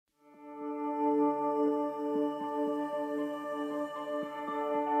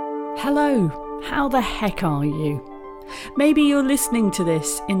Hello, how the heck are you? Maybe you're listening to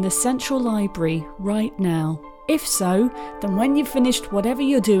this in the Central Library right now. If so, then when you've finished whatever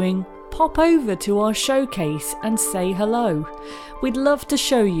you're doing, pop over to our showcase and say hello. We'd love to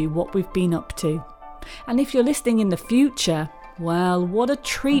show you what we've been up to. And if you're listening in the future, well, what a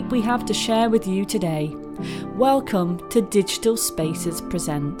treat we have to share with you today. Welcome to Digital Spaces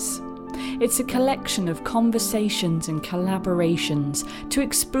Presents. It's a collection of conversations and collaborations to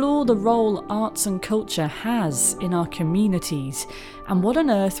explore the role arts and culture has in our communities and what on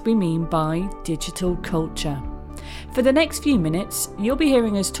earth we mean by digital culture. For the next few minutes, you'll be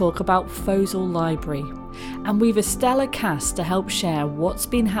hearing us talk about Foleshill Library, and we've a stellar cast to help share what's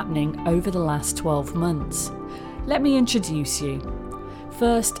been happening over the last 12 months. Let me introduce you.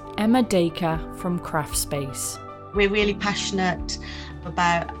 First, Emma Dacre from Craftspace. We're really passionate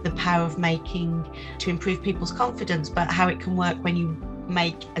about the power of making to improve people's confidence, but how it can work when you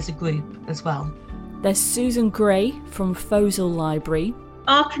make as a group as well. There's Susan Gray from Foleshill Library.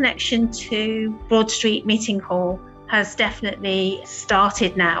 Our connection to Broad Street Meeting Hall has definitely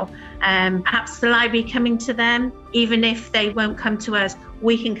started now. Perhaps the library coming to them, even if they won't come to us,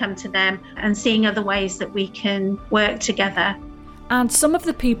 we can come to them, and seeing other ways that we can work together. And some of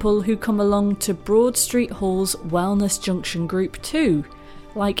the people who come along to Broad Street Hall's Wellness Junction group too,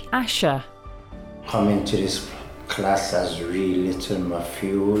 like Asha. Coming to this class has really lit my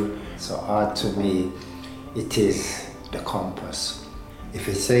fuel. So art to me, it is the compass. If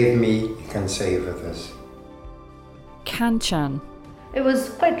it saved me, it can save others. Kanchan. It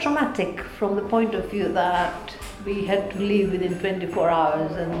was quite traumatic from the point of view that we had to leave within 24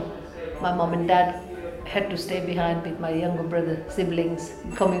 hours and my mom and dad had to stay behind with my younger brother, siblings,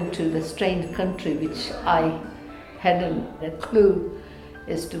 coming to the strange country which I hadn't a clue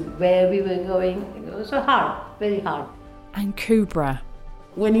as to where we were going. It was hard, very hard. And Kubra.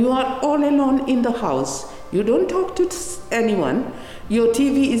 When you are all alone in the house, you don't talk to anyone. Your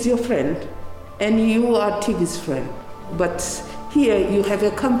TV is your friend and you are TV's friend. But here you have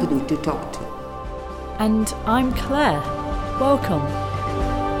a company to talk to. And I'm Claire. Welcome.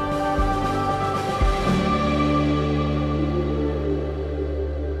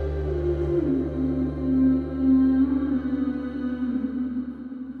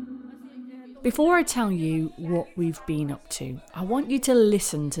 Before I tell you what we've been up to, I want you to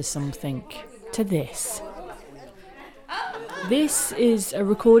listen to something, to this. This is a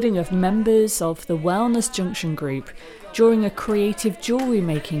recording of members of the Wellness Junction group during a creative jewellery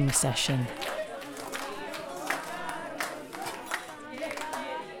making session.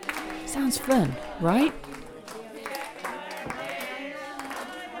 Sounds fun, right?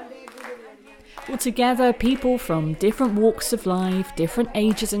 Well, together, people from different walks of life, different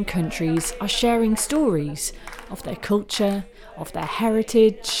ages and countries are sharing stories of their culture, of their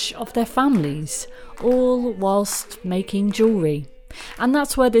heritage, of their families, all whilst making jewellery. And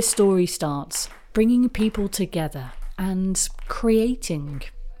that's where this story starts, bringing people together and creating.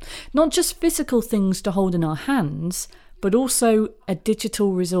 Not just physical things to hold in our hands, but also a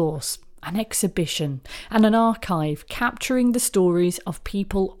digital resource, an exhibition, and an archive capturing the stories of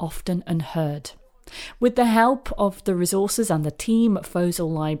people often unheard. With the help of the resources and the team at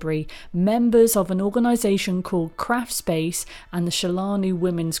Foleshill Library, members of an organisation called Craftspace and the Shelanu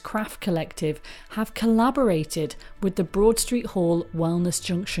Women's Craft Collective have collaborated with the Broad Street Hall Wellness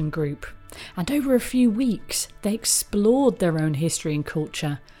Junction group. And over a few weeks, they explored their own history and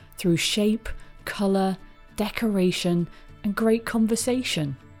culture through shape, colour, decoration, and great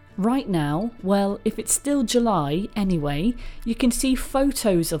conversation. Right now, well, if it's still July anyway, you can see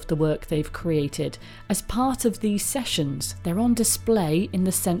photos of the work they've created. As part of these sessions, they're on display in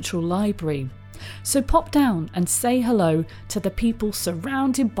the Central Library. So pop down and say hello to the people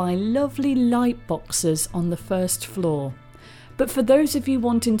surrounded by lovely light boxes on the first floor. But for those of you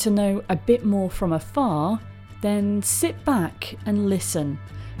wanting to know a bit more from afar, then sit back and listen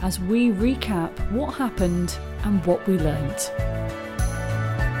as we recap what happened and what we learnt.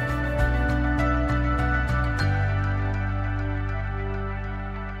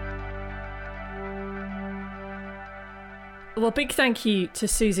 Well, big thank you to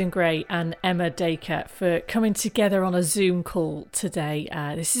Susan Gray and Emma Dacre for coming together on a Zoom call today.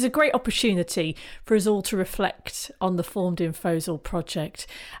 This is a great opportunity for us all to reflect on the Formed In Foleshill project.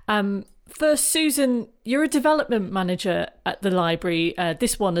 First, Susan, you're a development manager at the library,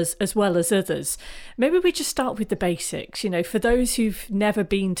 this one as well as others. Maybe we just start with the basics. You know, for those who've never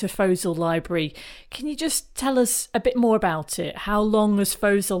been to Foleshill Library, can you just tell us a bit more about it? How long has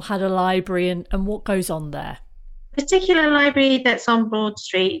Foleshill had a library and what goes on there? Particular library that's on Broad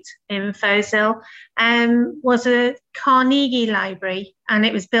Street in Foleshill was a Carnegie library, and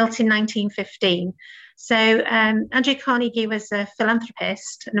it was built in 1915. So Andrew Carnegie was a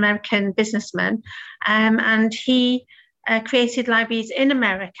philanthropist, an American businessman, and he created libraries in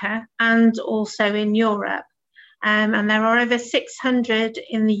America and also in Europe. And there are over 600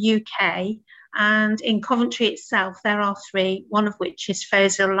 in the UK. And in Coventry itself, there are 3, one of which is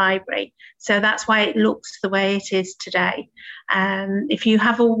Foleshill Library. So that's why it looks the way it is today. If you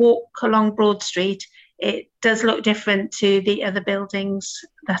have a walk along Broad Street, it does look different to the other buildings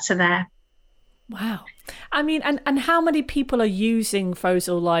that are there. Wow. I mean, and how many people are using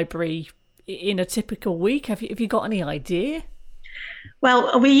Foleshill Library in a typical week? Have you got any idea?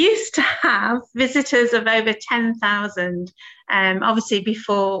 Well, we used to have visitors of over 10,000, obviously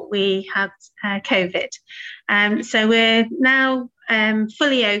before we had COVID. So we're now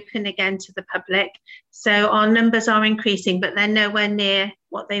fully open again to the public. So our numbers are increasing, but they're nowhere near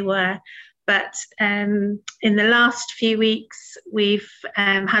what they were. But in the last few weeks, we've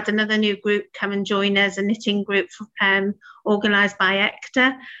had another new group come and join us, a knitting group organised by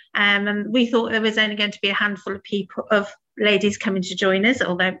ECTA. And we thought there was only going to be a handful of people, of ladies coming to join us,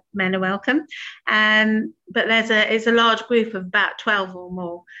 although men are welcome. But it's a large group of about 12 or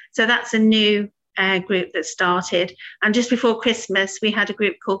more. So that's a new group that started. And just before Christmas, we had a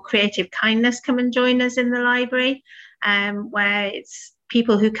group called Creative Kindness come and join us in the library, where it's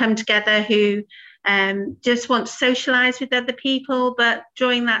people who come together who just want to socialise with other people, but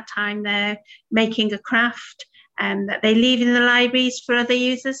during that time they're making a craft that they leave in the libraries for other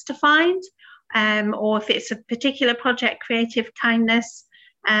users to find. Or if it's a particular project Creative Kindness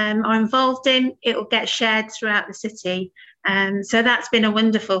are involved in, it will get shared throughout the city. So that's been a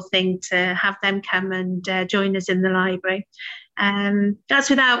wonderful thing to have them come and join us in the library. That's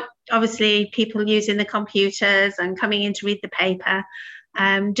without, obviously, people using the computers and coming in to read the paper.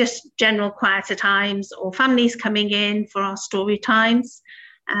 Just general quieter times, or families coming in for our story times.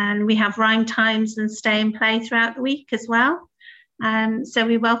 And we have rhyme times and stay and play throughout the week as well. So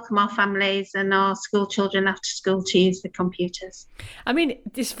we welcome our families and our school children after school to use the computers. I mean,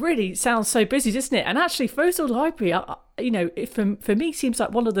 this really sounds so busy, doesn't it? And actually, Foleshill Library, for me, seems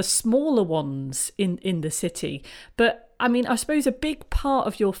like one of the smaller ones in the city. But I mean, I suppose a big part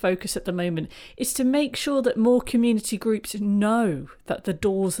of your focus at the moment is to make sure that more community groups know that the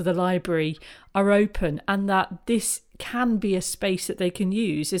doors of the library are open and that this can be a space that they can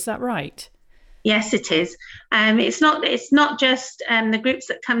use. Is that right? Yes, it is. It's not just the groups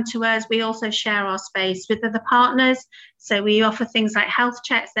that come to us. We also share our space with other partners. So we offer things like health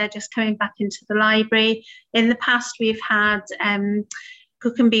checks. They're just coming back into the library. In the past, we've had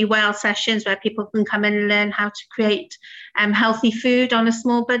cook and be well sessions where people can come and learn how to create healthy food on a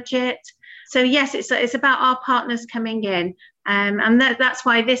small budget. So yes, it's about our partners coming in. And that's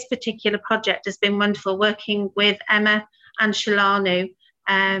why this particular project has been wonderful, working with Emma and Shelanu.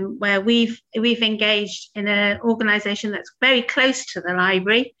 Where we've engaged in an organisation that's very close to the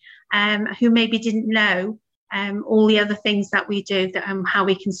library, who maybe didn't know all the other things that we do, how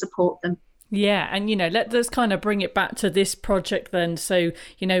we can support them. Yeah, and let's kind of bring it back to this project then. So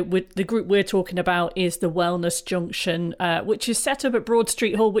with the group we're talking about is the Wellness Junction, which is set up at Broad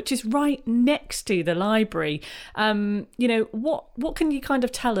Street Hall, which is right next to the library. What can you kind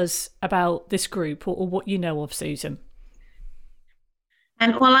of tell us about this group, or what you know of, Susan?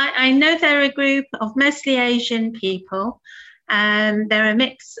 Well, I know they're a group of mostly Asian people. They're a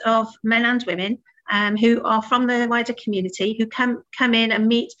mix of men and women who are from the wider community, who come in and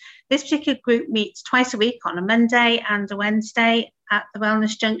meet. This particular group meets twice a week on a Monday and a Wednesday at the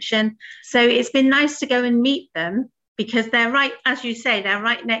Wellness Junction. So it's been nice to go and meet them because they're right, as you say, they're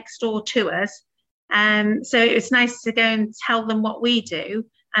right next door to us. So it's nice to go and tell them what we do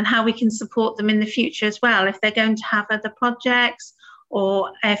and how we can support them in the future as well, if they're going to have other projects,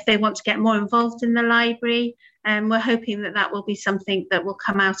 or if they want to get more involved in the library. We're hoping that will be something that will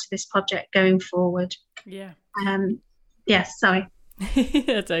come out of this project going forward. Yeah. Yes, sorry.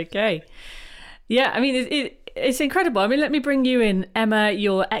 That's okay. Yeah, I mean, it's incredible. I mean, let me bring you in, Emma,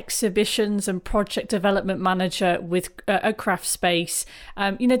 your exhibitions and project development manager with a Craftspace.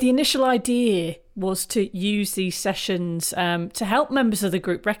 The initial idea was to use these sessions to help members of the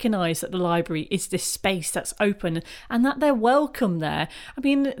group recognise that the library is this space that's open and that they're welcome there. I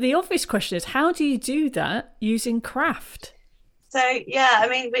mean, the obvious question is, how do you do that using craft? So, yeah, I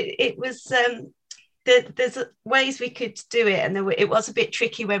mean, it was there's ways we could do it, and it was a bit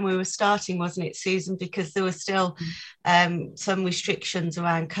tricky when we were starting, wasn't it, Susan, because there were still some restrictions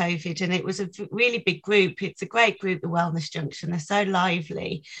around COVID, and it was a really big group. It's a great group, the Wellness Junction. They're so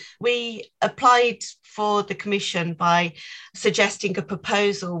lively. We applied for the commission by suggesting a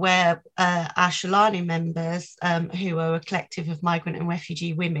proposal where our Shelanu members, who are a collective of migrant and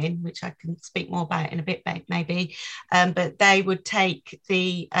refugee women, which I can speak more about in a bit maybe, but they would take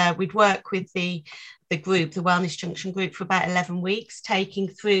we'd work with the group, the Wellness Junction group, for about 11 weeks, taking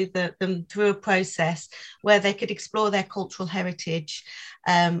them through a process where they could explore their cultural heritage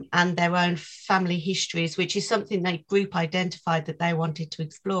and their own family histories, which is something the group identified that they wanted to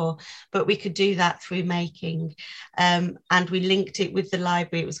explore. But we could do that through making, and we linked it with the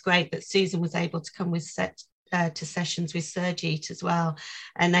library. It was great that Susan was able to come with to sessions with Surjit as well,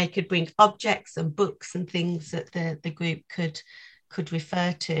 and they could bring objects and books and things that the group could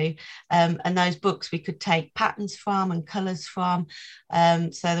refer to, and those books we could take patterns from and colours from,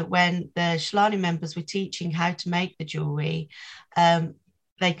 so that when the Shelanu members were teaching how to make the jewellery,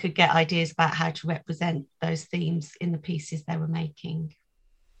 they could get ideas about how to represent those themes in the pieces they were making.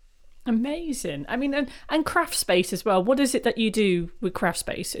 Amazing. I mean, and Craftspace as well. What is it that you do with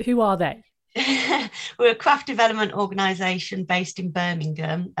Craftspace? Who are they? We're a craft development organisation based in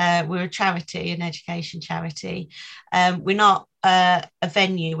Birmingham. We're a charity, an education charity. We're not a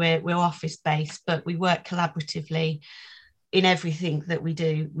venue, we're office based, but we work collaboratively in everything that we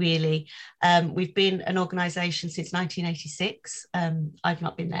do, really. We've been an organisation since 1986. I've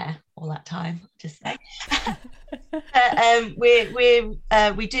not been there all that time, just say.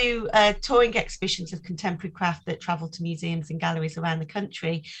 We do touring exhibitions of contemporary craft that travel to museums and galleries around the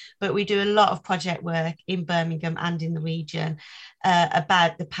country, but we do a lot of project work in Birmingham and in the region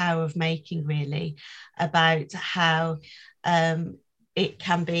about the power of making, really, about how it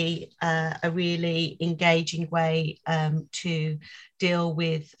can be a really engaging way to deal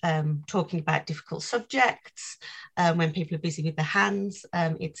with talking about difficult subjects. When people are busy with their hands,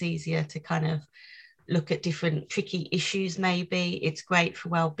 it's easier to kind of look at different tricky issues, maybe. It's great for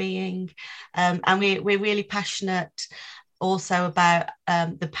well-being. And we're really passionate also about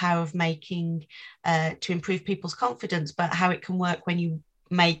the power of making to improve people's confidence, but how it can work when you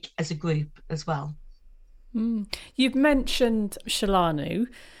make as a group as well. You've mentioned Shelanu.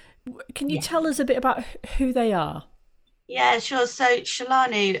 Can you tell us a bit about who they are? Yeah, sure. So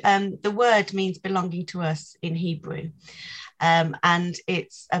Shelanu, the word means belonging to us in Hebrew. And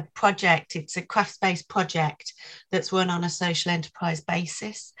it's a project, it's a Craftspace project that's run on a social enterprise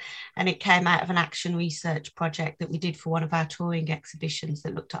basis. And it came out of an action research project that we did for one of our touring exhibitions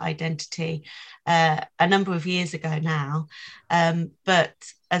that looked at identity a number of years ago now. But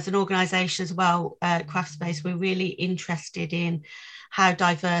as an organisation as well, Craftspace, we're really interested in how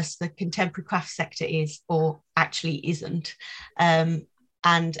diverse the contemporary craft sector is, or actually isn't,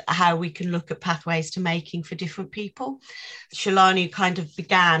 and how we can look at pathways to making for different people. Shelanu kind of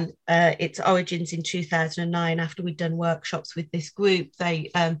began its origins in 2009 after we'd done workshops with this group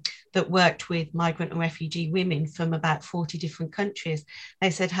that worked with migrant and refugee women from about 40 different countries. They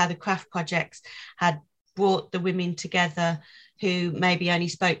said how the craft projects had brought the women together who maybe only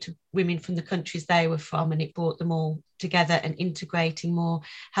spoke to women from the countries they were from, and it brought them all together and integrating more,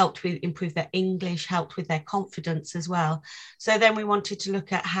 helped with improve their English, helped with their confidence as well. So then we wanted to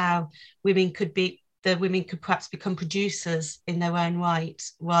look at how women could perhaps become producers in their own right,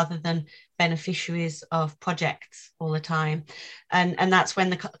 rather than beneficiaries of projects all the time. And that's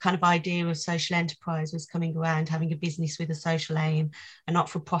when the kind of idea of social enterprise was coming around, having a business with a social aim, a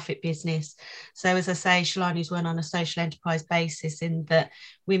not-for-profit business. So as I say, Shelanu's run on a social enterprise basis, in that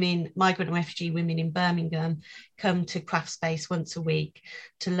women, migrant and refugee women in Birmingham, come to Craftspace once a week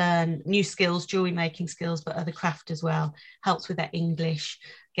to learn new skills, jewellery making skills, but other craft as well, helps with their English,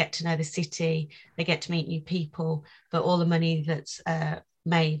 get to know the city, they get to meet new people, but all the money that's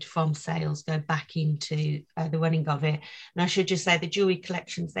made from sales go back into the running of it. And I should just say the jewellery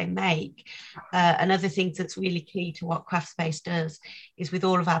collections they make, and other things that's really key to what Craftspace does, is with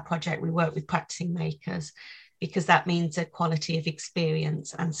all of our project we work with practicing makers, because that means a quality of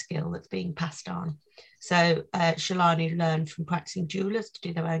experience and skill that's being passed on. So Shelanu learn from practicing jewellers to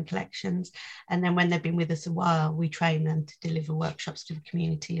do their own collections. And then when they've been with us a while, we train them to deliver workshops to the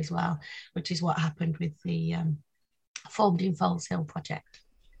community as well, which is what happened with the Formed In Foleshill project.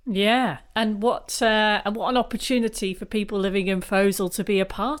 Yeah, and what an opportunity for people living in Foleshill to be a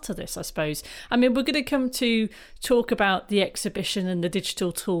part of this, I suppose. I mean, we're going to come to talk about the exhibition and the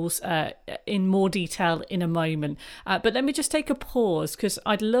digital tools in more detail in a moment. But let me just take a pause, because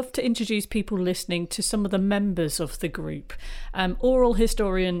I'd love to introduce people listening to some of the members of the group. Oral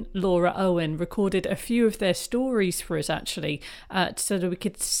historian Laura Owen recorded a few of their stories for us, actually, so that we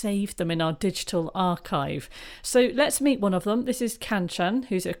could save them in our digital archive. So let's meet one of them. This is Kanchan,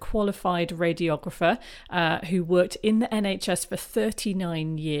 who's a qualified radiographer who worked in the NHS for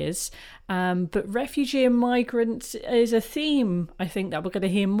 39 years. But refugee and migrant is a theme, I think, that we're going to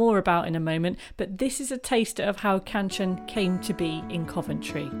hear more about in a moment. But this is a taster of how Kanchan came to be in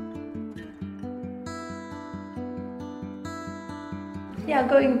Coventry. Yeah,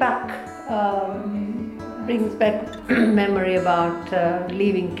 going back brings back memory about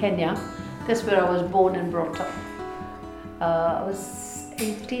leaving Kenya. That's where I was born and brought up. I was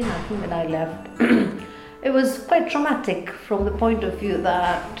 18, I think, when I left. It was quite traumatic from the point of view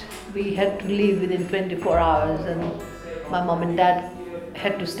that we had to leave within 24 hours, and my mom and dad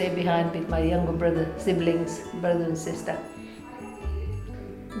had to stay behind with my younger brother and sister.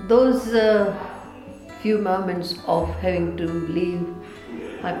 Those few moments of having to leave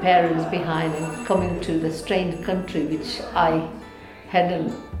my parents behind and coming to the strange country, which I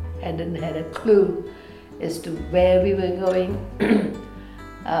hadn't had a clue as to where we were going.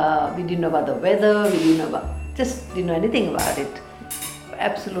 We didn't know about the weather, we didn't know anything about it.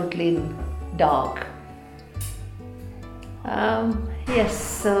 Absolutely dark. Yes,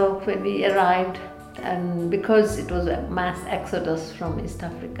 so when we arrived, and because it was a mass exodus from East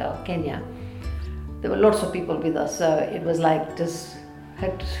Africa, Kenya, there were lots of people with us, so it was like just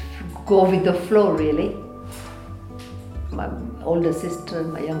had to go with the flow, really. My older sister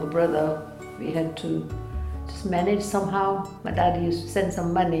and my younger brother, we had to just manage somehow. My dad used to send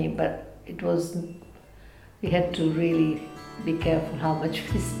some money, but we had to really be careful how much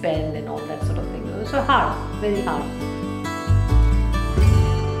we spend and all that sort of thing. It was so hard, very hard.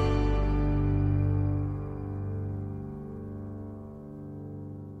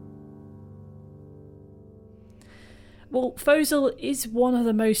 Well, Foleshill is one of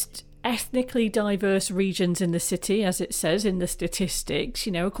the most ethnically diverse regions in the city, as it says in the statistics.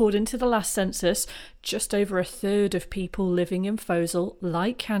 You know, according to the last census, just over a third of people living in Foleshill,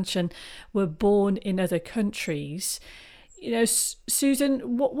 like Kanchan, were born in other countries. You know,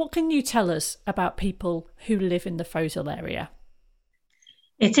 Susan, what can you tell us about people who live in the Foleshill area?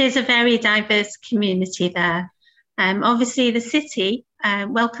 It is a very diverse community there. Obviously, the city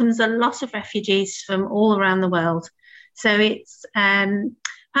welcomes a lot of refugees from all around the world. So it's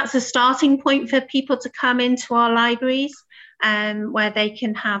perhaps a starting point for people to come into our libraries, where they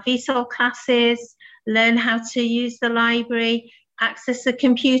can have ESOL classes, learn how to use the library, access the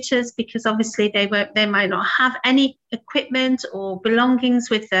computers, because obviously they might not have any equipment or belongings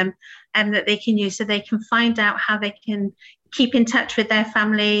with them that they can use, so they can find out how they can keep in touch with their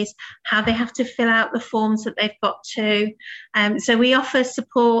families, how they have to fill out the forms that they've got to. So we offer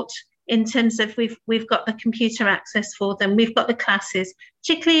support in terms of we've got the computer access for them, we've got the classes,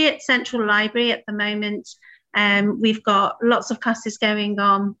 particularly at Central Library at the moment. We've got lots of classes going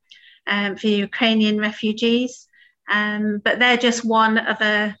on for Ukrainian refugees, but they're just one of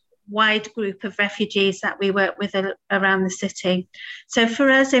a wide group of refugees that we work with around the city. So for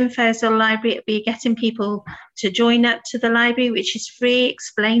us in Foleshill Library, it'll be getting people to join up to the library, which is free,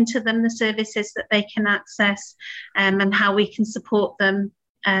 explain to them the services that they can access, and how we can support them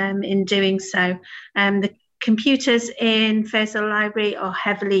in doing so. The computers in Foleshill Library are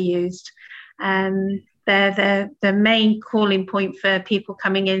heavily used. They're the main calling point for people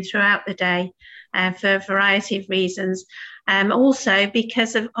coming in throughout the day for a variety of reasons. Also,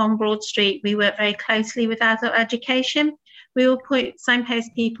 because of on Broad Street, we work very closely with adult education. We will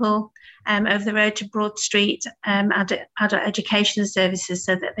signpost people over the road to Broad Street adult education services,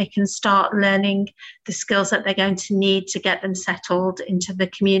 so that they can start learning the skills that they're going to need to get them settled into the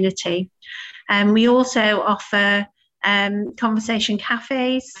community. We also offer conversation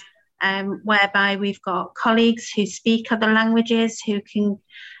cafes, whereby we've got colleagues who speak other languages who can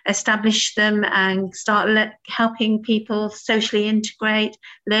establish them and start helping people socially integrate,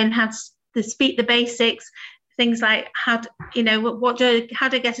 learn how to speak the basics, things like how to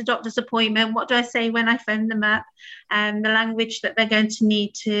get a doctor's appointment, what do I say when I phone them up, and the language that they're going to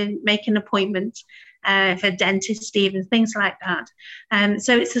need to make an appointment for a dentist, even things like that.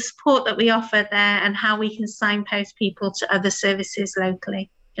 So it's the support that we offer there, and how we can signpost people to other services locally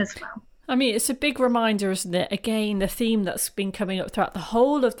as well. I mean, it's a big reminder, isn't it? Again, the theme that's been coming up throughout the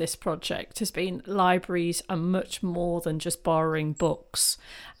whole of this project has been libraries are much more than just borrowing books.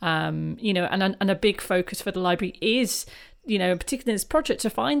 And a big focus for the library is, particularly in this project, to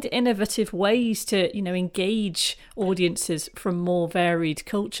find innovative ways to, engage audiences from more varied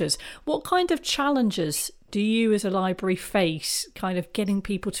cultures. What kind of challenges do you as a library face kind of getting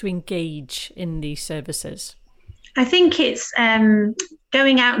people to engage in these services? I think it's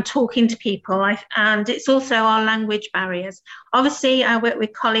going out and talking to people, and it's also our language barriers. Obviously, I work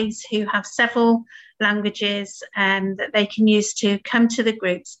with colleagues who have several languages that they can use to come to the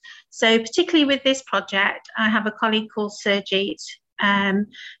groups. So particularly with this project, I have a colleague called Serjeet,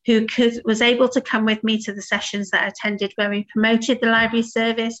 who was able to come with me to the sessions that I attended, where we promoted the library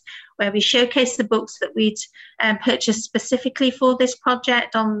service, where we showcased the books that we'd purchased specifically for this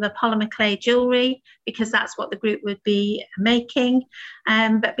project on the polymer clay jewellery, because that's what the group would be making.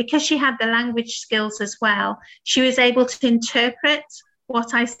 But because she had the language skills as well, she was able to interpret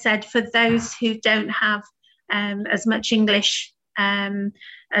what I said for those who don't have as much English as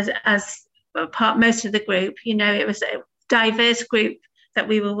most of the group. It was a diverse group that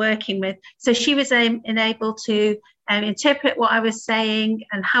we were working with. So she was able to interpret what I was saying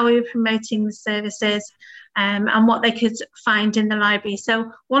and how we were promoting the services and what they could find in the library. So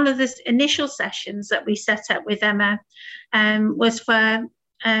one of the initial sessions that we set up with Emma was for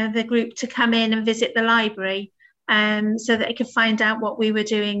the group to come in and visit the library so that they could find out what we were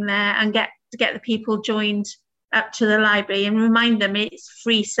doing there and get the people joined up to the library and remind them it's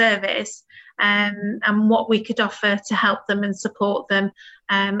free service. And what we could offer to help them and support them,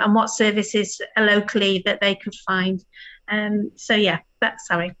 and what services locally that they could find.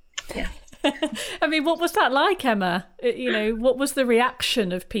 I mean, what was that like, Emma? What was the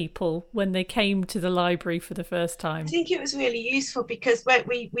reaction of people when they came to the library for the first time? I think it was really useful because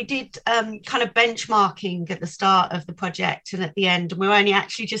we did kind of benchmarking at the start of the project and at the end, and we're only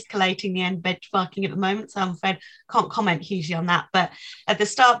actually just collating the end benchmarking at the moment, so I'm afraid I can't comment hugely on that. But at the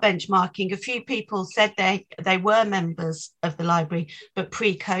start benchmarking, a few people said they were members of the library, but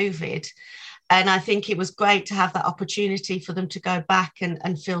pre-COVID. And I think it was great to have that opportunity for them to go back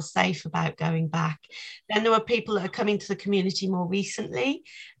and feel safe about going back. Then there were people that are coming to the community more recently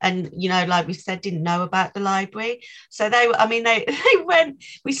and, like we said, didn't know about the library. So they went,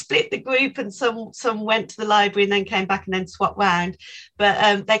 we split the group and some went to the library and then came back and then swapped round.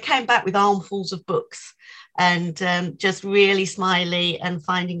 But they came back with armfuls of books and just really smiley and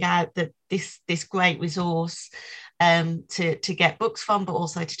finding out that this great resource to get books from, but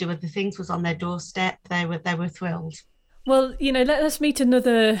also to do other things, was on their doorstep. They were thrilled. Well, let us meet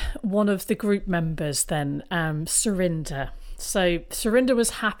another one of the group members then, Surinder. So Surinder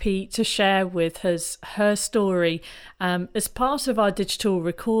was happy to share with us her story as part of our digital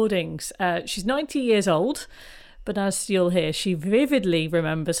recordings. She's 90 years old. But as you'll hear, she vividly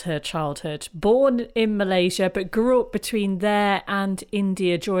remembers her childhood. Born in Malaysia, but grew up between there and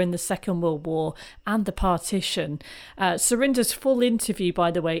India during the Second World War and the partition. Surinder's full interview, by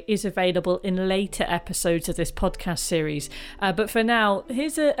the way, is available in later episodes of this podcast series. But for now,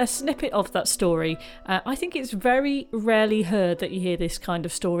 here's a snippet of that story. I think it's very rarely heard that you hear this kind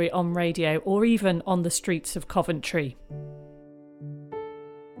of story on radio or even on the streets of Coventry.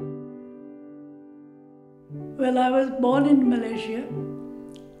 Well, I was born in Malaysia.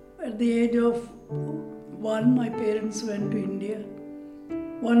 At the age of 1, my parents went to India.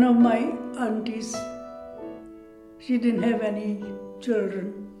 One of my aunties, she didn't have any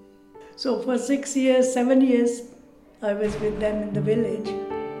children. So for 7 years, I was with them in the village.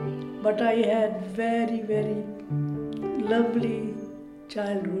 But I had very, very lovely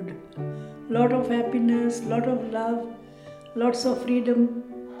childhood. Lot of happiness, lot of love, lots of freedom.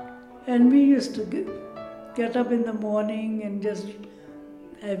 And we used to get up in the morning and just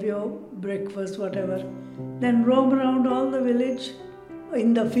have your breakfast, whatever. Then roam around all the village,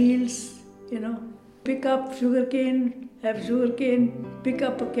 in the fields, pick up sugarcane, have sugarcane, pick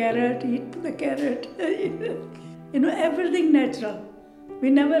up a carrot, eat the carrot. Everything natural. We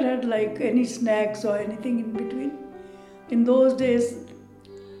never had any snacks or anything in between. In those days,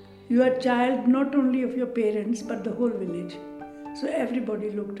 you were a child not only of your parents, but the whole village. So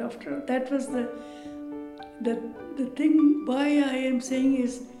everybody looked after. That was the thing why I am saying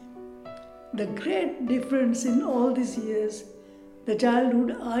is the great difference in all these years, the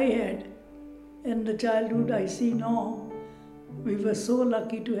childhood I had and the childhood I see now. We were so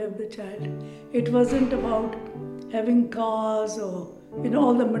lucky to have the child. It wasn't about having cars or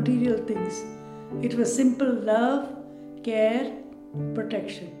all the material things. It was simple love, care,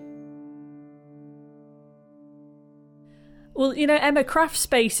 protection. Well, you know, Emma,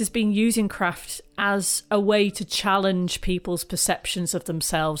 Craftspace has been using craft as a way to challenge people's perceptions of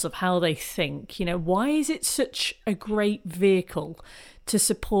themselves, of how they think. You know, why is it such a great vehicle to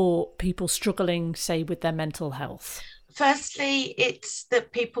support people struggling, say, with their mental health? Firstly, it's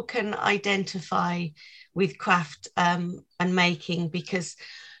that people can identify with craft and making, because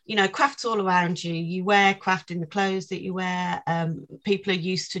you know, craft's all around you. You wear craft in the clothes that you wear. People are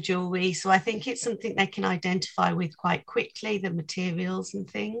used to jewellery. So I think it's something they can identify with quite quickly, the materials and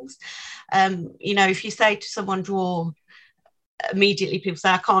things. You know, if you say to someone, draw, immediately people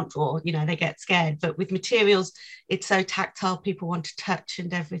say, I can't draw, you know, they get scared. But with materials, it's so tactile, people want to touch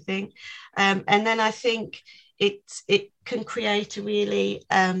and everything. And then I think it can create a really...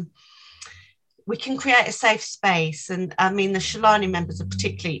 we can create a safe space. And I mean, the Shelanu members are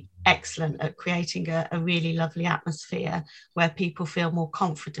particularly excellent at creating a really lovely atmosphere where people feel more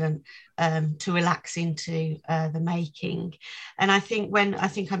confident to relax into the making. And I think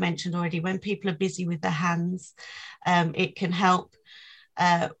I mentioned already, when people are busy with their hands, it can help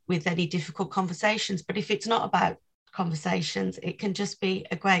with any difficult conversations. But if it's not about conversations, it can just be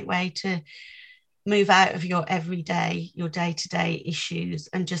a great way to move out of your everyday, your day-to-day issues,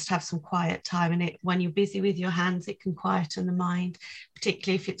 and just have some quiet time. And when you're busy with your hands, it can quieten the mind,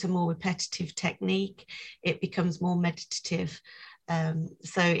 particularly if it's a more repetitive technique, it becomes more meditative.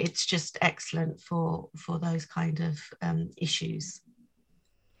 So it's just excellent for those kind of issues.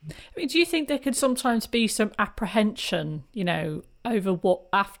 I mean, do you think there could sometimes be some apprehension, you know, over what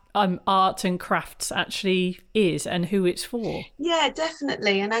art and crafts actually is and who it's for? Yeah,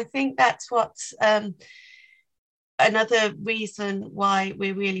 definitely. And I think that's what's another reason why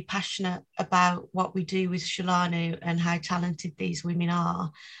we're really passionate about what we do with Shelanu and how talented these women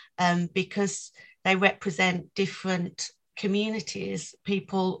are, because they represent different communities.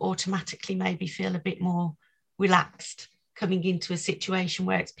 People automatically maybe feel a bit more relaxed coming into a situation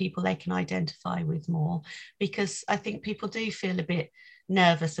where it's people they can identify with more, because I think people do feel a bit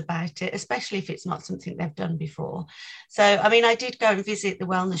nervous about it, especially if it's not something they've done before. So, I mean, I did go and visit the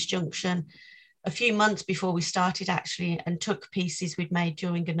Wellness Junction a few months before we started actually, and took pieces we'd made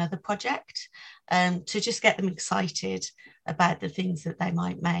during another project to just get them excited about the things that they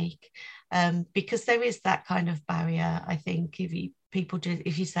might make, because there is that kind of barrier, I think, if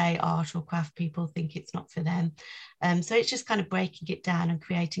you say art or craft, people think it's not for them. So it's just kind of breaking it down and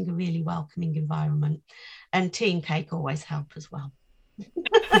creating a really welcoming environment. And tea and cake always help as well.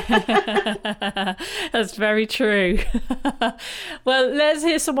 That's very true. Well, let's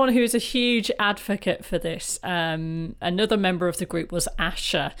hear someone who is a huge advocate for this. Another member of the group was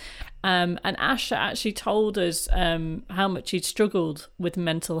Asha. And Asha actually told us how much he'd struggled with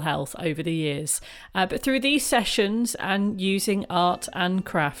mental health over the years. But through these sessions and using art and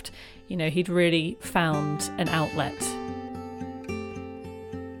craft, you know, he'd really found an outlet.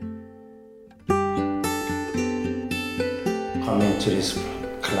 Coming to this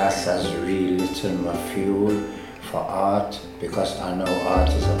class has really lit my fuel for art, because I know art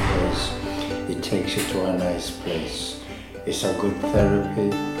is a place, it takes you to a nice place. It's a good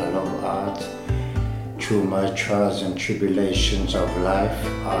therapy. I love art. Through my trials and tribulations of life,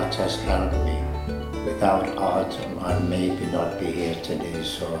 art has helped me. Without art, I maybe not be here today.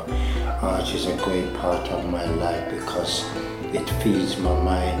 So art is a great part of my life, because it feeds my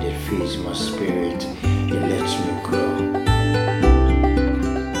mind, it feeds my spirit, it lets me grow.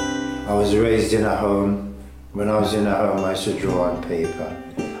 I was raised in a home. When I was in a home, I used to draw on paper.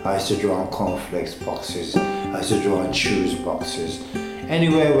 I used to draw on cornflakes boxes. I used to draw on shoes boxes.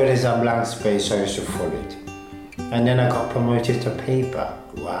 Anywhere where there's a blank space, I used to fill it. And then I got promoted to paper.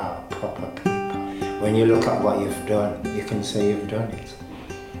 Wow, proper paper. When you look at what you've done, you can say you've done it.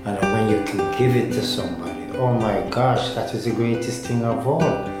 And when you can give it to somebody, oh my gosh, that is the greatest thing of all.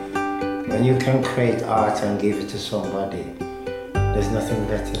 When you can create art and give it to somebody, there's nothing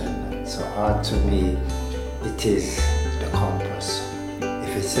better than that. So art to me, it is the compass.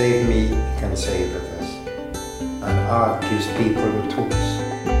 If it saved me, it can save others. And art gives people the tools.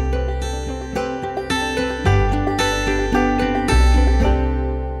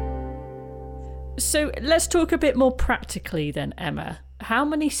 So let's talk a bit more practically then, Emma. How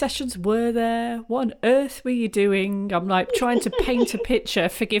many sessions were there? What on earth were you doing? I'm like trying to paint a picture,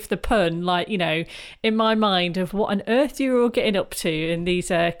 forgive the pun, like, you know, in my mind of what on earth you were all getting up to in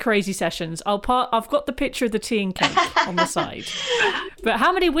these crazy sessions. I've got the picture of the tea and cake on the side. But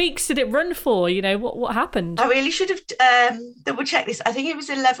how many weeks did it run for? You know, what happened? I really should have double checked this. I think it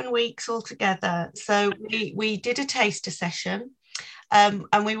was 11 weeks altogether. So we did a taster session.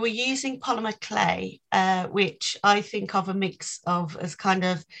 And we were using polymer clay, which I think of a mix of as kind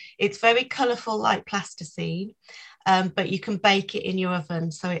of, it's very colourful like plasticine, but you can bake it in your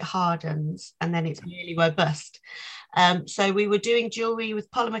oven so it hardens and then it's really robust. So we were doing jewellery with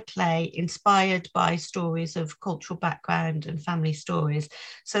polymer clay inspired by stories of cultural background and family stories.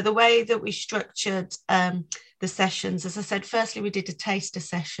 So the way that we structured the sessions, as I said, firstly, we did a taster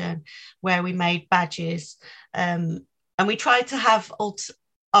session where we made badges, and we tried to have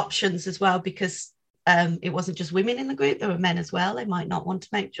options as well, because it wasn't just women in the group, there were men as well. They might not want to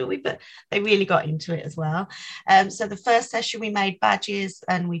make jewelry, but they really got into it as well. So the first session we made badges,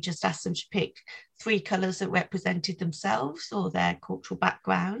 and we just asked them to pick 3 colours that represented themselves or their cultural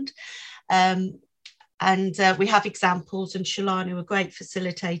background. And we have examples, and Shelanu are great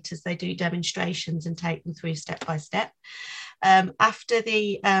facilitators. They do demonstrations and take them through step by step. After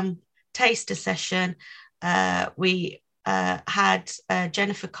the taster session, we had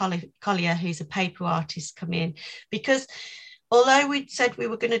Jennifer Collier, who's a paper artist, come in, because although we'd said we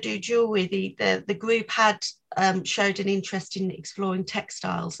were going to do jewellery, the group had showed an interest in exploring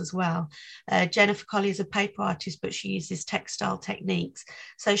textiles as well. Jennifer Collier is a paper artist, but she uses textile techniques.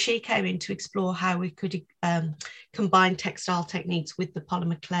 So she came in to explore how we could combine textile techniques with the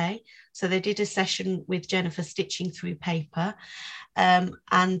polymer clay. So they did a session with Jennifer stitching through paper.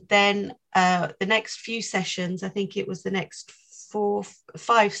 And then the next few sessions, I think it was the next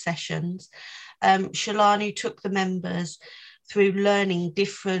 5 sessions, Shelanu took the members through learning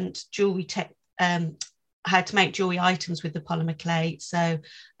different jewellery how to make jewellery items with the polymer clay. So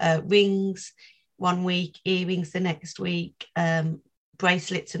rings 1 week, earrings the next week,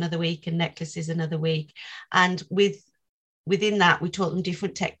 bracelets another week, and necklaces another week. And within that, we taught them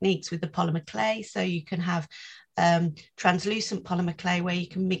different techniques with the polymer clay. So you can have translucent polymer clay where you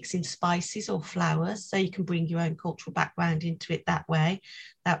can mix in spices or flowers, so you can bring your own cultural background into it that way.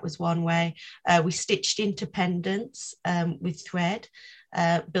 That was one way. We stitched into pendants with thread,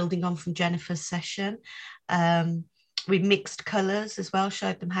 building on from Jennifer's session. We mixed colours as well,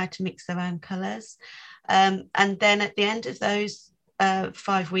 showed them how to mix their own colours. And then at the end of those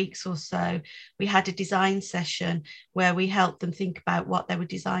 5 weeks or so, we had a design session where we helped them think about what they would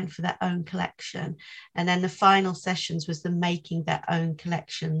design for their own collection. And then the final sessions was them making their own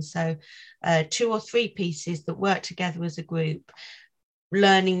collection. So 2 or 3 pieces that work together as a group,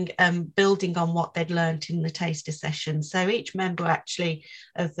 learning, building on what they'd learned in the taster session. So each member actually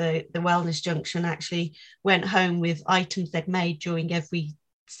of the Wellness Junction actually went home with items they'd made during every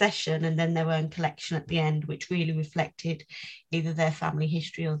session, and then their own collection at the end, which really reflected either their family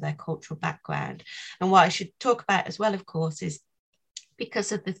history or their cultural background. And what I should talk about as well, of course, is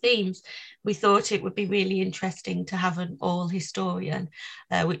because of the themes, we thought it would be really interesting to have an oral historian,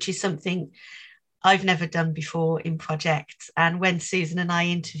 which is something I've never done before in projects. And when Susan and I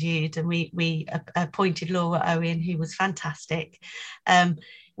interviewed, and we appointed Laura Owen, who was fantastic,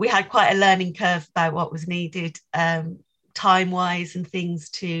 we had quite a learning curve about what was needed time-wise and things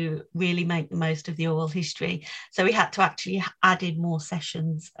to really make the most of the oral history. So we had to actually add in more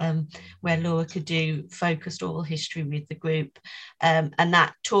sessions where Laura could do focused oral history with the group, and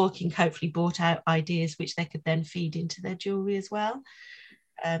that talking hopefully brought out ideas which they could then feed into their jewellery as well.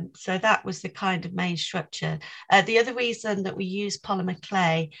 So that was the kind of main structure. The other reason that we use polymer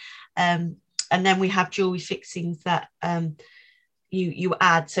clay, and then we have jewellery fixings that you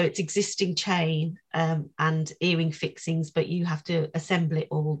add, so it's existing chain and earring fixings, but you have to assemble it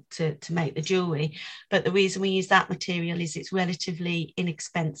all to make the jewellery. But the reason we use that material is it's relatively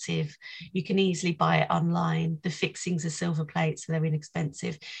inexpensive. You can easily buy it online. The fixings are silver plates, so they're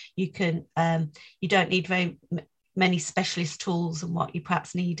inexpensive. You don't need very many specialist tools, and what you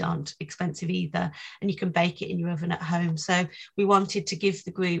perhaps need aren't expensive either, and you can bake it in your oven at home. So we wanted to give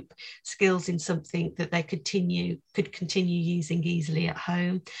the group skills in something that they could continue using easily at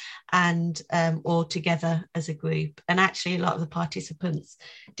home and or together as a group. And actually a lot of the participants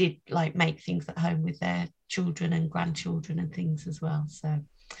did like make things at home with their children and grandchildren and things as well. So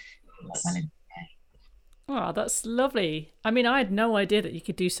oh, that's lovely. I mean, I had no idea that you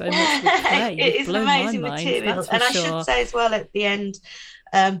could do so much with clay. It is amazing material. And I should say as well at the end,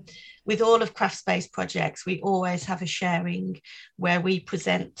 with all of Craftspace projects, we always have a sharing where we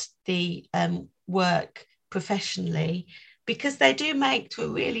present the work professionally, because they do make to a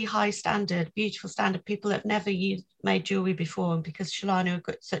really high standard, beautiful standard. People have never made jewellery before, and because Shelanu have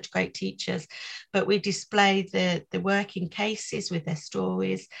got such great teachers, but we display the work in cases with their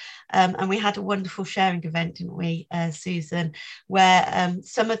stories. And we had a wonderful sharing event, didn't we, Susan, where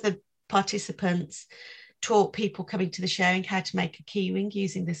some of the participants taught people coming to the sharing how to make a keyring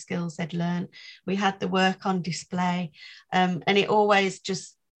using the skills they'd learned. We had the work on display, and it always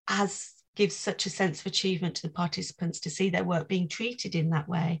just gives such a sense of achievement to the participants to see their work being treated in that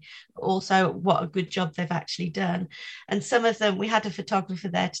way, but also what a good job they've actually done. And some of them, we had a photographer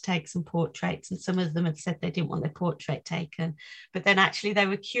there to take some portraits, and some of them had said they didn't want their portrait taken, but then actually they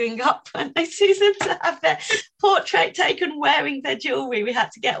were queuing up when they see them to have their portrait taken wearing their jewellery. We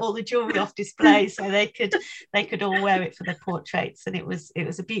had to get all the jewellery off display so they could all wear it for their portraits, and it was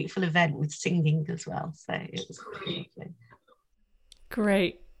a beautiful event with singing as well, so it was really lovely.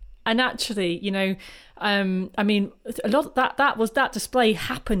 Great. And actually, you know, I mean, a lot of that display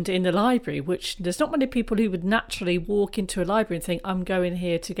happened in the library, which there's not many people who would naturally walk into a library and think, I'm going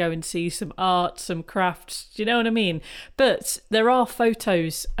here to go and see some art, some crafts. Do you know what I mean? But there are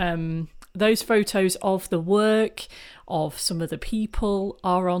photos, those photos of the work of some of the people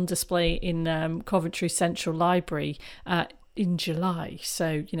are on display in Coventry Central Library in July.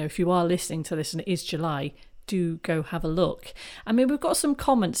 So, you know, if you are listening to this and it is July, do go have a look. I mean, we've got some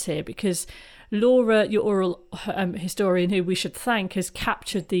comments here because Laura, your oral historian, who we should thank, has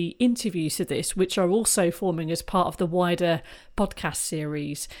captured the interviews to this, which are also forming as part of the wider podcast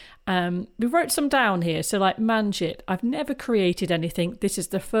series. We wrote some down here. So like Manjit, I've never created anything. This is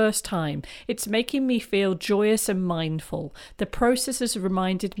the first time. It's making me feel joyous and mindful. The process has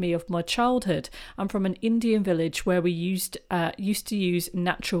reminded me of my childhood. I'm from an Indian village where we used to use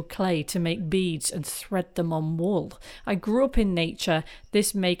natural clay to make beads and thread them on wool. I grew up in nature.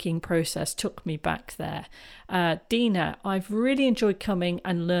 This making process took me back there. Dina, I've really enjoyed coming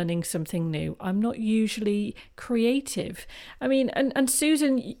and learning something new. I'm not usually creative. I mean, and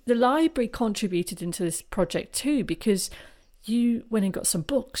Susan, the library contributed into this project too, because you went and got some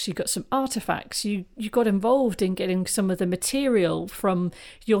books, you got some artifacts, you got involved in getting some of the material from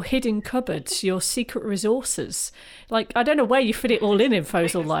your hidden cupboards, your secret resources. Like, I don't know where you fit it all in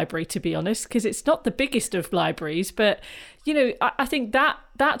Foleshill Library, to be honest, because it's not the biggest of libraries, but, you know, I think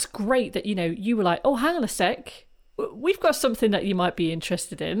that's great that, you know, you were like, oh, hang on a sec, we've got something that you might be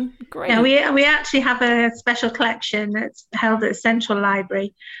interested in. Great. Yeah, we actually have a special collection that's held at Central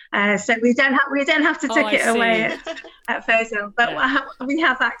Library, so we don't have to take it away at Foleshill, but yeah, we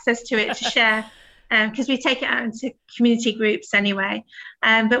have access to it to share, because we take it out into community groups anyway.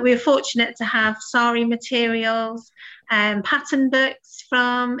 But we're fortunate to have sari materials, pattern books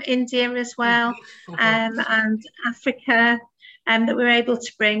from India as well, and Africa, that we're able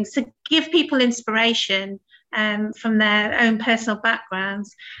to bring, so give people inspiration from their own personal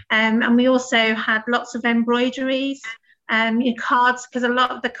backgrounds. And we also had lots of embroideries, cards, because a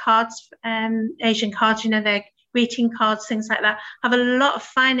lot of the cards, Asian cards, you know, they're greeting cards, things like that, have a lot of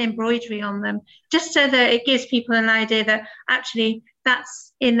fine embroidery on them, just so that it gives people an idea that actually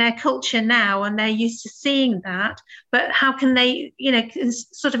that's in their culture now and they're used to seeing that, but how can they, you know,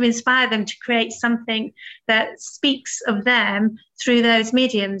 sort of inspire them to create something that speaks of them through those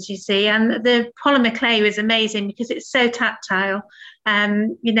mediums, you see. And the polymer clay was amazing because it's so tactile,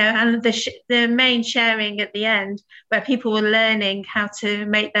 you know, and the main sharing at the end where people were learning how to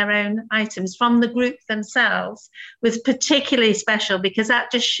make their own items from the group themselves was particularly special, because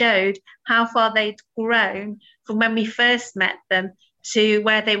that just showed how far they'd grown from when we first met them to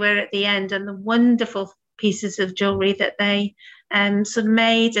where they were at the end, and the wonderful pieces of jewellery that they sort of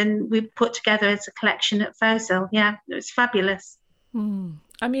made and we put together as a collection at Foleshill. Yeah, it was fabulous.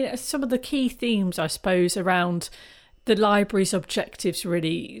 I mean, some of the key themes, I suppose, around the library's objectives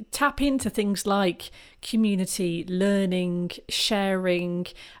really tap into things like community, learning, sharing,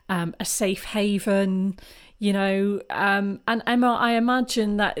 a safe haven, you know, and Emma, I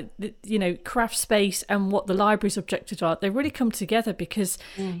imagine that, you know, Craftspace and what the library's objectives are, they really come together because,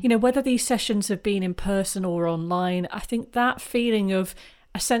 you know, whether these sessions have been in person or online, I think that feeling of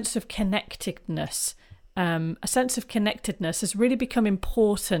a sense of connectedness has really become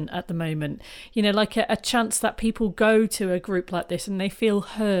important at the moment. You know, like a chance that people go to a group like this and they feel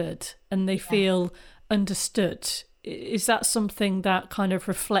heard and they feel understood. Is that something that kind of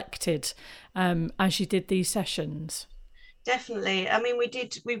reflected as you did these sessions? Definitely. I mean,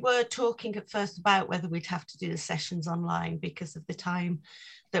 we were talking at first about whether we'd have to do the sessions online because of the time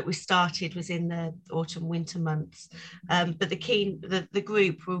that we started was in the autumn winter months, but the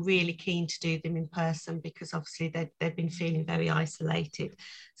group were really keen to do them in person because obviously they'd been feeling very isolated,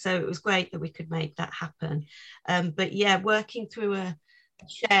 so it was great that we could make that happen. But yeah, working through a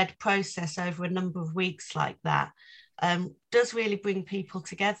shared process over a number of weeks like that does really bring people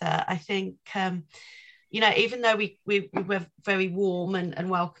together. I think even though we were very warm and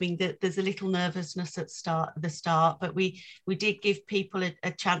welcoming, that there's a little nervousness at the start, but we did give people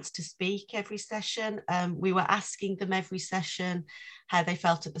a chance to speak every session. We were asking them every session how they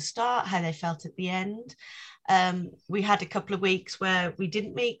felt at the start, how they felt at the end. We had a couple of weeks where we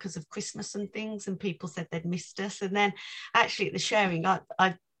didn't meet because of Christmas and things, and people said they'd missed us. And then actually at the sharing,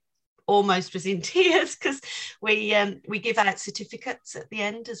 I almost was in tears, because we give out certificates at the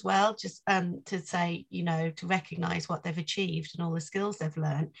end as well, just to say, to recognise what they've achieved and all the skills they've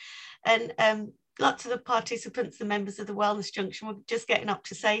learned. And lots of the participants, the members of the Wellness Junction, were just getting up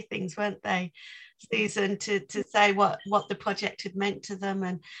to say things, weren't they, Susan, to say what the project had meant to them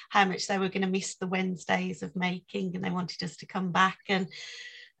and how much they were going to miss the Wednesdays of making, and they wanted us to come back. And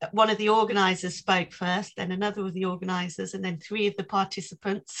one of the organisers spoke first, then another of the organisers, and then three of the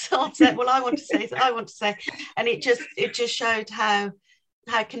participants all said, well, I want to say. And it just showed how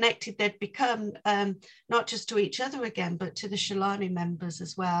connected they'd become, not just to each other again, but to the Shelanu members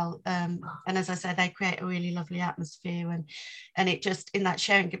as well. And as I said, they create a really lovely atmosphere, and it just, in that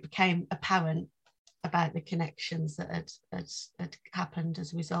sharing, it became apparent about the connections that had happened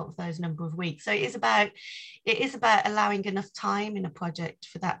as a result of those number of weeks. So it is about allowing enough time in a project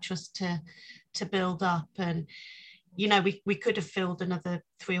for that trust to build up. And we could have filled another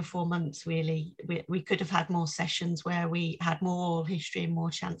 3 or 4 months, really. We could have had more sessions where we had more oral history and more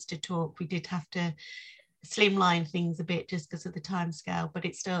chance to talk. We did have to slimline things a bit just because of the time scale, but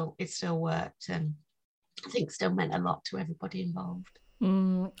it still worked, and I think still meant a lot to everybody involved.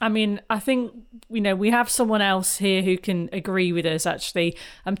 I think, we have someone else here who can agree with us, actually.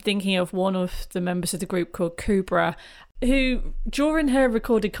 I'm thinking of one of the members of the group called Kubra, who, during her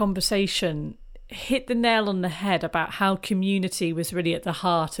recorded conversation, hit the nail on the head about how community was really at the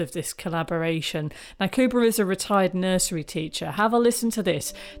heart of this collaboration. Now, Kubra is a retired nursery teacher. Have a listen to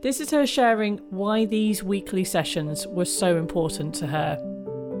this. This is her sharing why these weekly sessions were so important to her.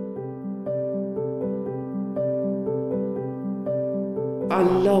 I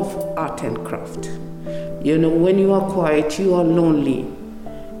love art and craft. When you are quiet, you are lonely.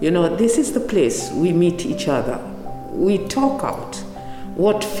 This is the place we meet each other. We talk out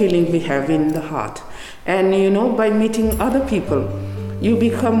what feeling we have in the heart. And, by meeting other people, you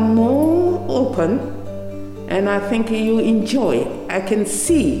become more open, and I think you enjoy. I can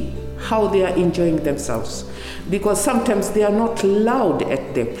see how they are enjoying themselves, because sometimes they are not loud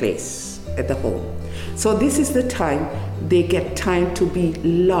at their place, at the home. So this is the time they get time to be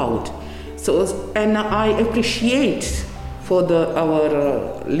loud. So, and I appreciate for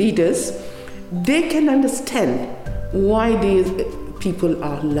our leaders, they can understand why these people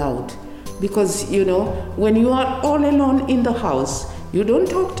are loud. Because, when you are all alone in the house, you don't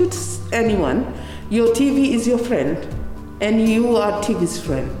talk to anyone, your TV is your friend, and you are TV's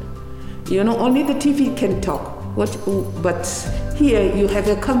friend. Only the TV can talk, but here you have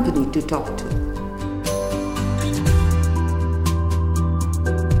a company to talk to.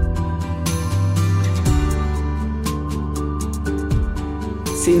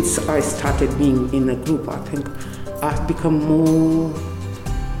 Since I started being in a group, I think I've become more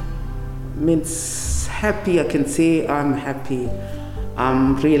happy. I can say I'm happy.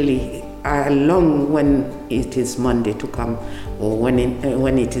 I long when it is Monday to come, or when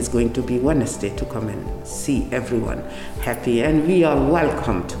it is going to be Wednesday to come and see everyone happy. And we are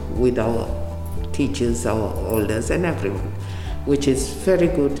welcomed with our teachers, our elders, and everyone, which is very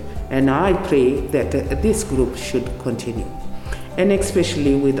good. And I pray that this group should continue. And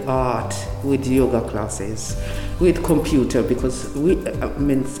especially with art, with yoga classes, with computer, because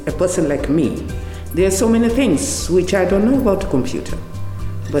a person like me, there are so many things which I don't know about computer.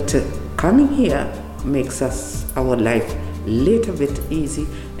 But coming here makes our life a little bit easy,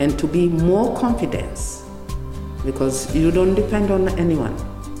 and to be more confidence, because you don't depend on anyone.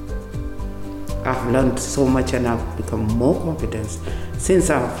 I've learned so much, and I've become more confident since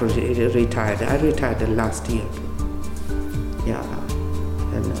I've retired. I retired last year. Yeah,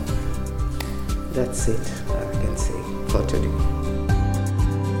 and that's it, I can say, for today.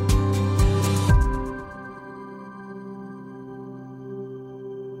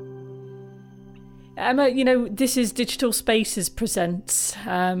 Emma, this is Digital Spaces Presents.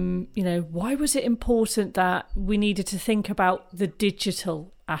 Why was it important that we needed to think about the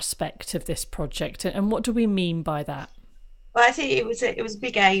digital aspect of this project, and what do we mean by that? Well, I think it was a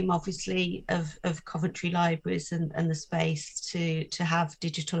big aim, obviously, of Coventry Libraries and the space to have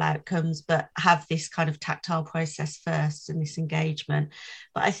digital outcomes, but have this kind of tactile process first and this engagement.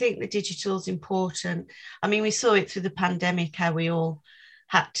 But I think the digital is important. I mean, we saw it through the pandemic, how we all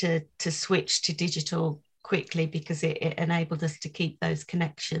had to switch to digital quickly, because it enabled us to keep those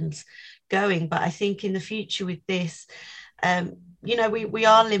connections going. But I think in the future with this, we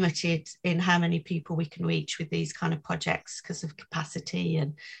are limited in how many people we can reach with these kind of projects because of capacity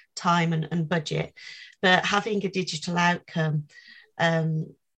and time and budget. But having a digital outcome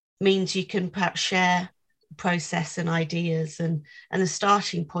means you can perhaps share process and ideas and the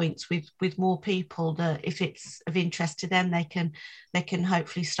starting points with more people, that if it's of interest to them, they can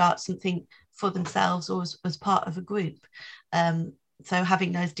hopefully start something for themselves or as part of a group. So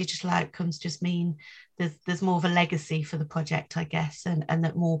having those digital outcomes just mean there's more of a legacy for the project, I guess, and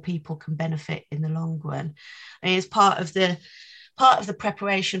that more people can benefit in the long run. And it's part of the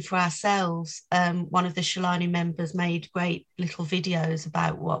preparation for ourselves. One of the Shelanu members made great little videos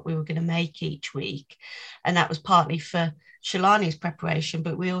about what we were going to make each week, and that was partly for Shelanu's preparation,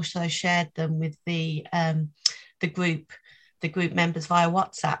 but we also shared them with the group members via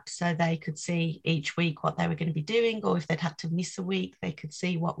WhatsApp, so they could see each week what they were going to be doing, or if they'd had to miss a week, they could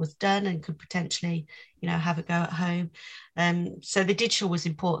see what was done and could potentially, have a go at home. So the digital was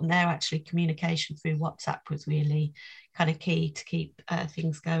important there. Actually, communication through WhatsApp was really kind of key to keep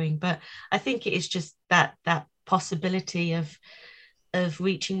things going. But I think it is just that possibility of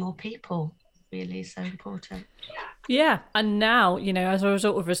reaching more people really is so important. Yeah, and now, as a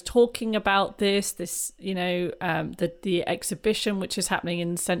result of us talking about this, the exhibition which is happening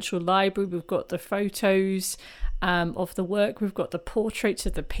in Central Library, we've got the photos of the work, we've got the portraits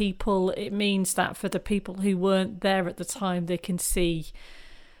of the people. It means that for the people who weren't there at the time, they can see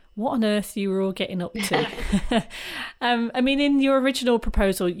what on earth you were all getting up to. In your original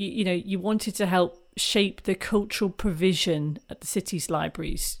proposal, you wanted to help shape the cultural provision at the city's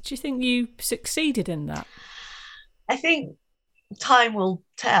libraries. Do you think you succeeded in that? I think time will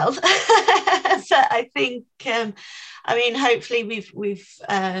tell. So I think, hopefully we've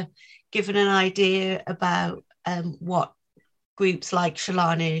given an idea about what groups like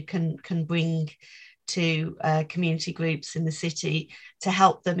Shelanu can bring to community groups in the city to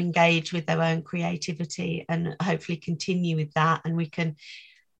help them engage with their own creativity, and hopefully continue with that. And we can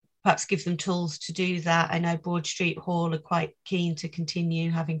perhaps give them tools to do that. I know Broad Street Hall are quite keen to continue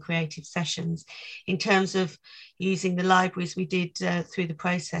having creative sessions. In terms of using the libraries, we did through the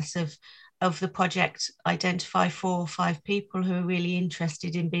process of the project identify 4 or 5 people who are really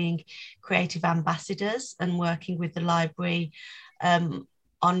interested in being creative ambassadors and working with the library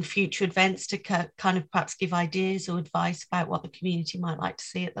on future events to kind of perhaps give ideas or advice about what the community might like to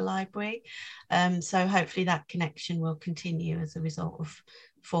see at the library. So hopefully that connection will continue as a result of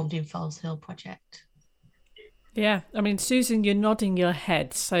Formed in Foleshill project. Yeah, Susan, you're nodding your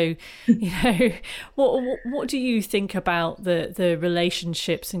head. So, what do you think about the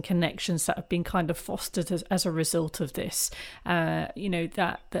relationships and connections that have been kind of fostered as a result of this?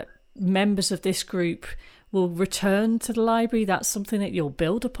 That members of this group will return to the library. That's something that you'll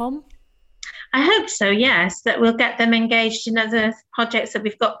build upon? I hope so, yes, that we'll get them engaged in other projects that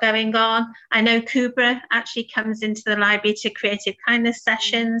we've got going on. I know Kubra actually comes into the library to creative kindness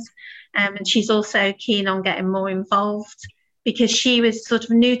sessions, and she's also keen on getting more involved because she was sort of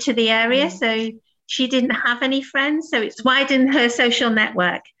new to the area, so she didn't have any friends, so it's widened her social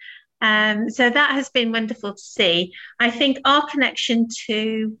network. So that has been wonderful to see. I think our connection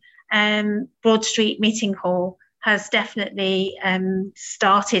to Broad Street Meeting Hall has definitely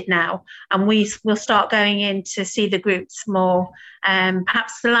started now, and we will start going in to see the groups more.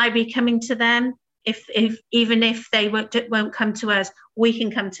 Perhaps the library coming to them. Even if they won't come to us, we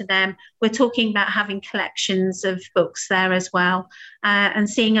can come to them. We're talking about having collections of books there as well, and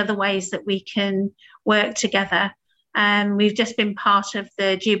seeing other ways that we can work together. We've just been part of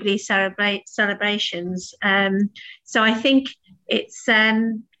the Jubilee celebrations, so I think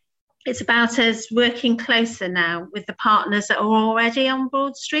it's about us working closer now with the partners that are already on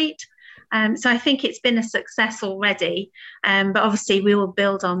Broad Street. So I think it's been a success already, but obviously we will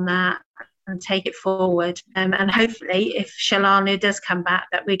build on that and take it forward. And hopefully if Shelanu does come back,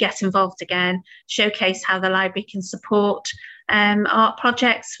 that we get involved again, showcase how the library can support art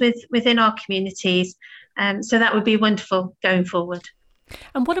projects within our communities. So that would be wonderful going forward.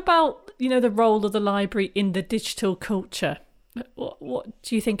 And what about, the role of the library in the digital culture? What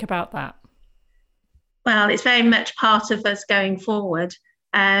do you think about that? Well, it's very much part of us going forward.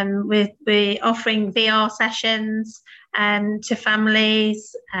 We're offering VR sessions to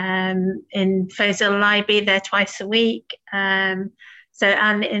families in Foleshill Library. They're twice a week. And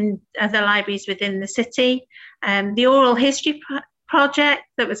in other libraries within the city. The oral history project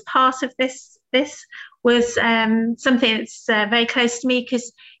that was part of this was something that's very close to me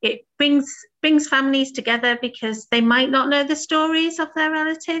because it brings families together because they might not know the stories of their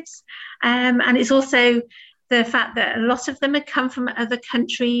relatives, and it's also the fact that a lot of them had come from other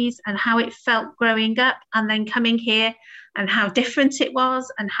countries and how it felt growing up and then coming here and how different it was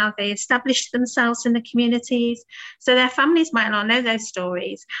and how they established themselves in the communities. So their families might not know those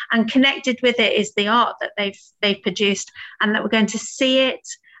stories, and connected with it is the art that they've produced, and that we're going to see it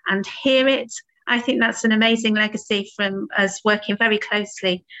and hear it. I think that's an amazing legacy from us working very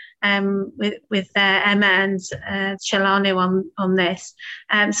closely with Emma and Shelanu on this.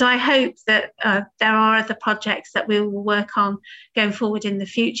 So I hope that there are other projects that we will work on going forward in the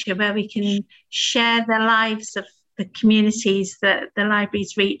future where we can share the lives of the communities that the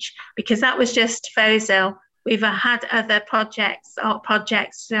libraries reach, because that was just Foleshill. We've had other projects, art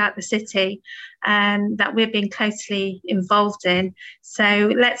projects throughout the city that we've been closely involved in.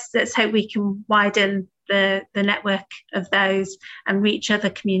 So let's hope we can widen the network of those and reach other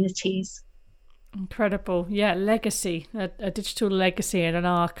communities. Incredible. Yeah, legacy, a digital legacy and an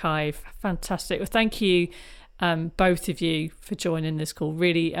archive. Fantastic. Well, thank you, both of you, for joining this call.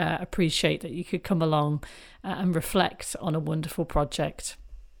 Really appreciate that you could come along and reflect on a wonderful project.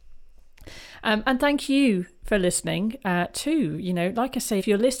 And thank you for listening too. You know, like I say, if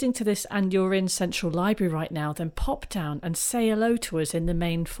you're listening to this and you're in Central Library right now, then pop down and say hello to us in the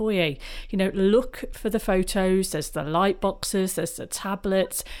main foyer. You know, look for the photos. There's the light boxes, there's the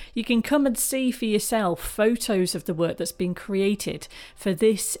tablets. You can come and see for yourself photos of the work that's been created for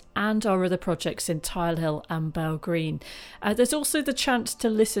this and our other projects in Tile Hill and Bell Green. There's also the chance to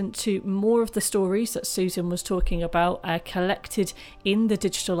listen to more of the stories that Susan was talking about, collected in the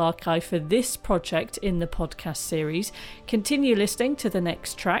digital archive for this project in the podcast series. Continue listening to the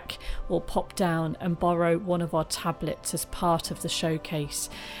next track, or pop down and borrow one of our tablets as part of the showcase.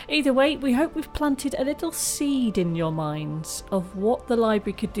 Either way, we hope we've planted a little seed in your minds of what the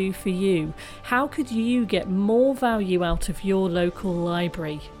library could do for you. How could you get more value out of your local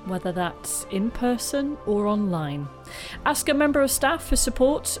library, whether that's in person or online? Ask a member of staff for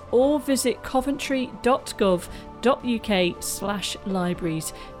support, or visit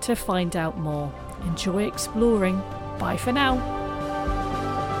coventry.gov.uk/libraries to find out more. Enjoy exploring. Bye for now.